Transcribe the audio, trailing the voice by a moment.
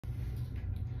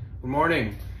Good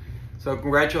morning. So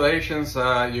congratulations,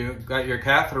 you got your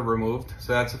catheter removed.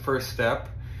 So that's the first step.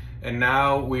 And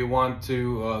now we want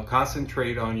to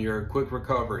concentrate on your quick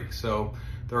recovery. So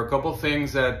there are a couple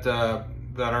things that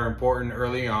are important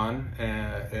early on,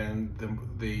 and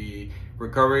the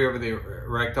recovery of the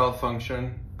erectile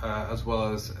function as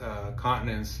well as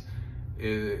continence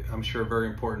is, I'm sure, very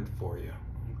important for you.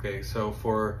 Okay, so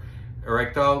for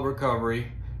erectile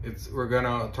recovery, we're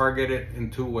gonna target it in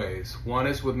two ways. One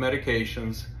is with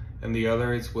medications, and the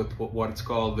other is with what's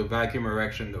called the vacuum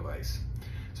erection device.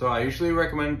 So I usually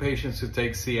recommend patients to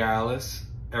take Cialis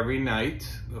every night,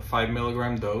 a 5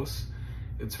 milligram dose.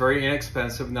 It's very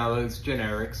inexpensive now that it's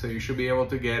generic, so you should be able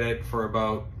to get it for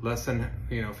about less than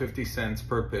 50 cents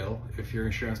per pill if your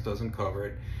insurance doesn't cover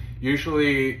it.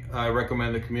 Usually I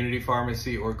recommend the community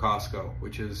pharmacy or Costco,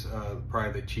 which is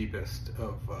probably the cheapest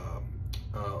of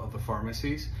the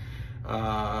pharmacies.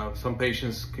 Some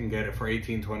patients can get it for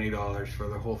 $18, $20 for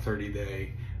the whole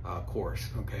 30-day course.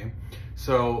 Okay,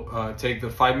 so take the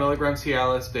 5 milligram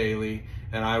Cialis daily,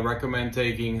 and I recommend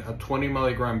taking a 20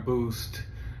 milligram boost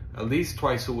at least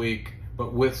twice a week,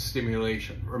 but with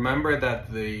stimulation. Remember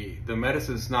that the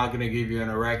medicine is not going to give you an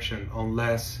erection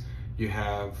unless you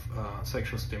have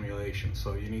sexual stimulation.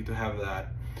 So you need to have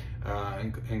that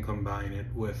and combine it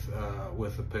with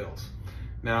the pills.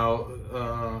 Now,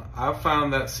 I've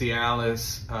found that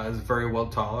Cialis is very well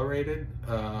tolerated.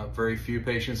 Very few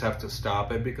patients have to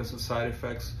stop it because of side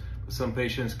effects. But some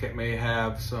patients may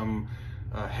have some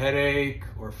headache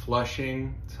or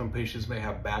flushing. Some patients may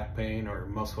have back pain or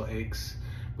muscle aches,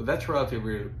 but that's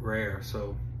relatively rare.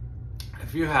 So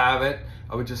if you have it,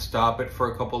 I would just stop it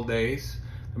for a couple days.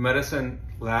 The medicine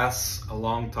lasts a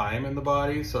long time in the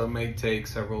body, so it may take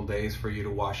several days for you to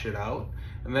wash it out.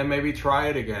 And then maybe try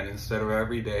it again. Instead of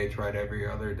every day, try it every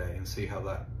other day and see how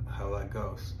that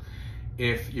goes.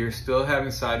 If you're still having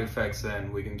side effects,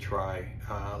 then we can try,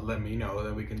 let me know,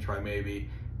 that we can try maybe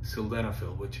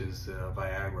sildenafil, which is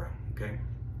Viagra, okay?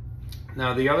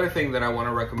 Now, the other thing that I want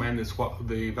to recommend is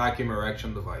the vacuum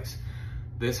erection device.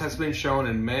 This has been shown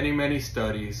in many, many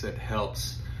studies that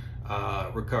helps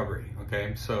recovery,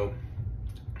 okay? So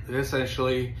it's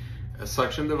essentially a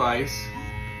suction device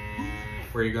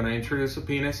where you're going to introduce a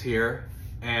penis here,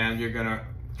 and you're going to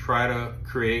try to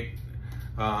create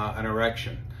an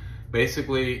erection.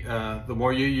 Basically, the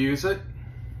more you use it,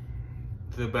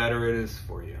 the better it is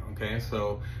for you, okay?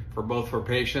 So for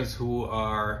patients who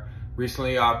are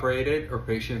recently operated or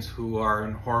patients who are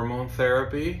in hormone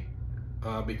therapy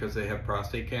because they have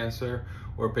prostate cancer,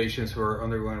 or patients who are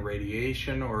undergoing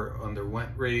radiation or underwent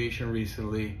radiation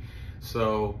recently.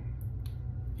 So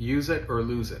use it or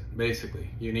lose it, basically.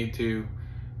 You need to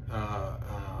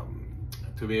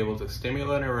be able to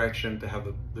stimulate an erection, to have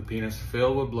the penis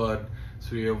filled with blood,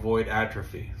 so you avoid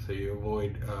atrophy, so you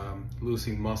avoid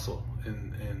losing muscle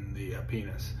in the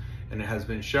penis. And it has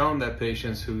been shown that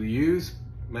patients who use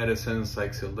medicines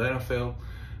like sildenafil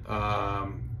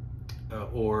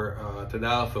or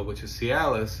tadalafil, which is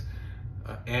Cialis,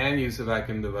 and use a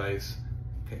vacuum device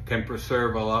can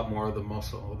preserve a lot more of the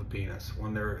muscle of the penis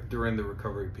when they're during the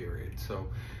recovery period. So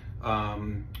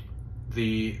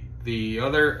the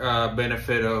other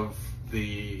benefit of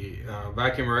the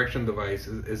vacuum erection device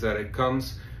is that it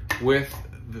comes with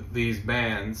these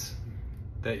bands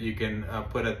that you can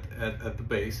put at the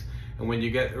base, and when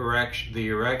you get the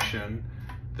erection,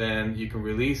 then you can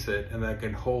release it, and that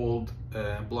can hold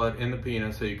blood in the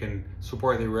penis so you can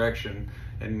support the erection.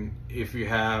 And if you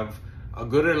have a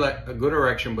good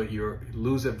erection but you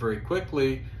lose it very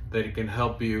quickly, that it can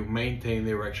help you maintain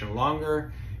the erection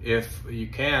longer. If you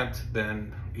can't,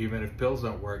 then even if pills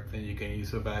don't work, then you can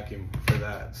use a vacuum for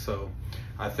that. So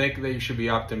I think that you should be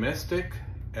optimistic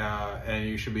and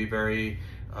you should be very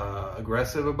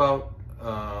aggressive about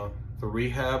the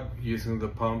rehab using the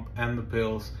pump and the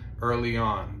pills early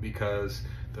on, because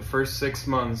the first 6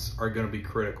 months are going to be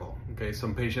critical. Okay,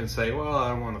 some patients say, well, I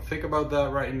don't want to think about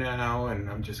that right now and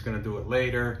I'm just going to do it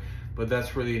later, but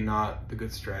that's really not the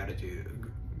good strategy.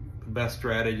 The best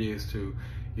strategy is to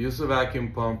use the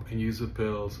vacuum pump and use the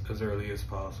pills as early as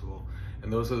possible.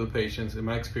 And those are the patients, in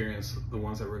my experience, the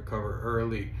ones that recover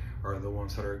early are the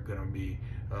ones that are going to be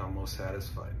most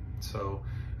satisfied. So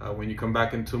when you come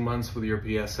back in 2 months with your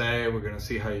PSA, we're going to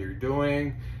see how you're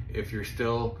doing. If you're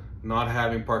still not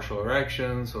having partial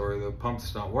erections or the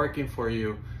pump's not working for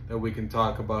you, then we can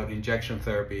talk about injection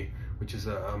therapy, which is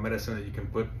a medicine that you can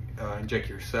inject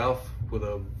yourself with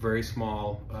a very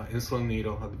small insulin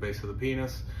needle at the base of the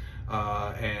penis,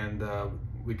 and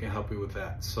we can help you with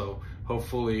that. So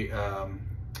hopefully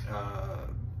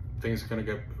things are going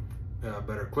to get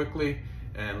better quickly,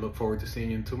 and look forward to seeing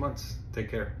you in 2 months.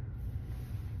 Take care.